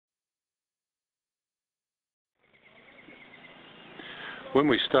When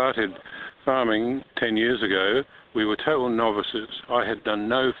we started farming 10 years ago, we were total novices. I had done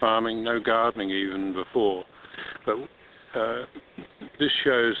no farming, no gardening even before. But this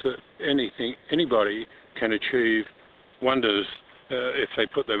shows that anybody can achieve wonders if they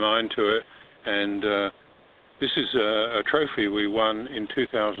put their mind to it. And this is a trophy we won in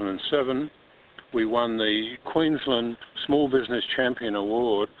 2007. We won the Queensland Small Business Champion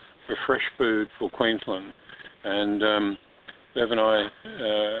Award for fresh food for Queensland. And Bev and I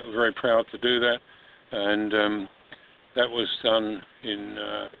are very proud to do that. And that was done in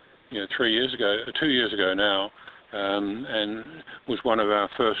 2 years ago now, and was one of our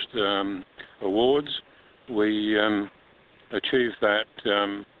first awards. We achieved that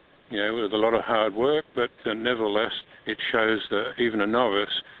with a lot of hard work, but nevertheless it shows that even a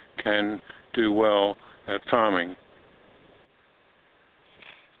novice can do well at farming.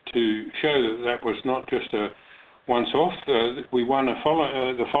 To show that that was not just a once-off, we won the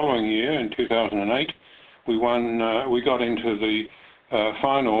following year in 2008. We got into the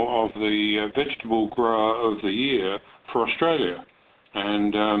final of the Vegetable Grower of the Year for Australia,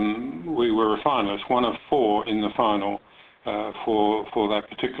 and we were a finalist, one of 4 in the final for that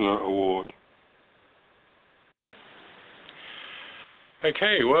particular award.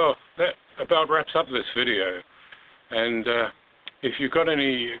 Okay, well, that about wraps up this video, and if you've got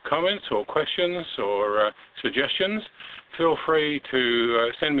any comments or questions or suggestions, feel free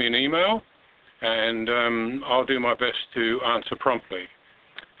to send me an email, and I'll do my best to answer promptly.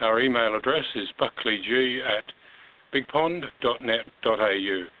 Our email address is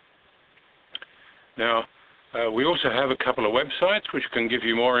buckleyg@bigpond.net.au. Now, we also have a couple of websites which can give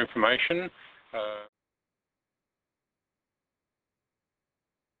you more information.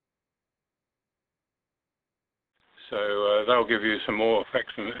 So they'll give you some more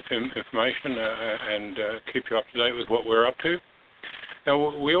facts and information and keep you up to date with what we're up to. Now,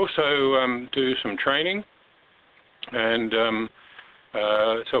 we also do some training, and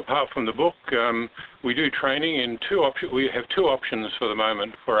so apart from the book, we do training in 2 options. We have 2 options for the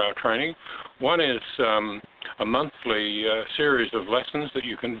moment for our training. One is a monthly series of lessons that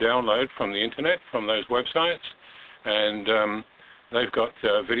you can download from the internet, from those websites, and they've got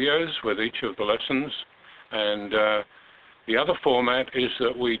videos with each of the lessons. And the other format is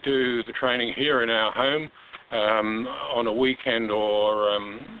that we do the training here in our home on a weekend or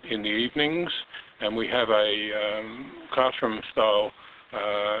in the evenings, and we have a classroom-style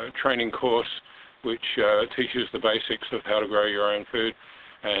training course which teaches the basics of how to grow your own food,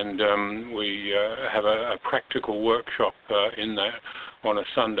 and we have a practical workshop in that on a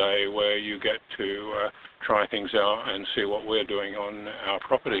Sunday where you get to try things out and see what we're doing on our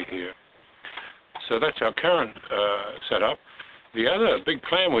property here. So that's our current setup. The other big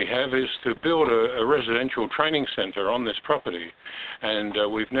plan we have is to build a residential training centre on this property, and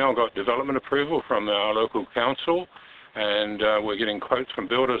we've now got development approval from our local council, and we're getting quotes from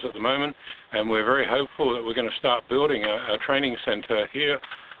builders at the moment, and we're very hopeful that we're going to start building a training centre here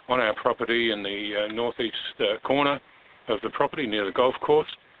on our property in the northeast corner of the property near the golf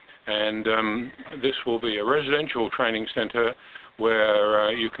course. And this will be a residential training centre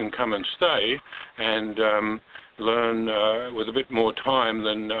where you can come and stay and learn with a bit more time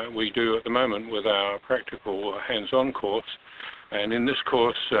than we do at the moment with our practical hands-on course. And in this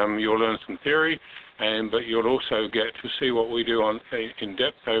course you'll learn some theory, but you'll also get to see what we do in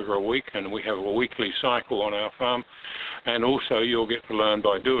depth over a week, and we have a weekly cycle on our farm, and also you'll get to learn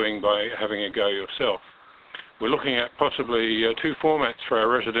by doing, by having a go yourself. We're looking at possibly 2 formats for our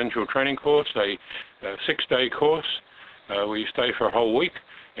residential training course, a 6-day course where you stay for a whole week,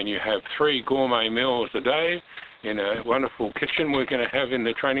 and you have 3 gourmet meals a day in a wonderful kitchen we're going to have in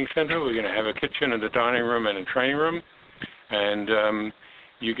the training centre. We're going to have a kitchen and a dining room and a training room, and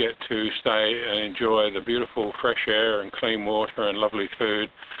you get to stay and enjoy the beautiful fresh air and clean water and lovely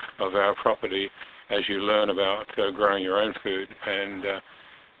food of our property as you learn about growing your own food. And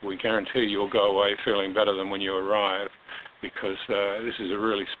we guarantee you'll go away feeling better than when you arrive, because this is a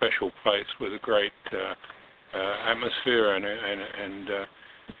really special place with a great atmosphere, and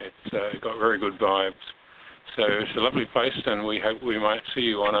it's got very good vibes. So it's a lovely place, and we hope we might see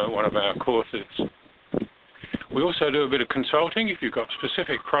you on one of our courses. We also do a bit of consulting. If you've got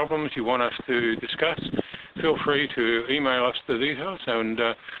specific problems you want us to discuss, feel free to email us the details,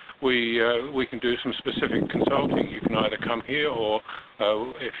 and we can do some specific consulting. You can either come here, or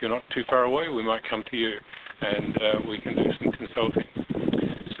if you're not too far away, we might come to you, and we can do some consulting.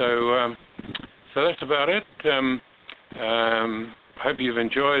 So that's about it. I hope you've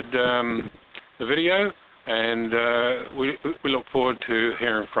enjoyed the video, and we look forward to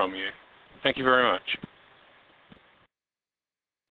hearing from you. Thank you very much.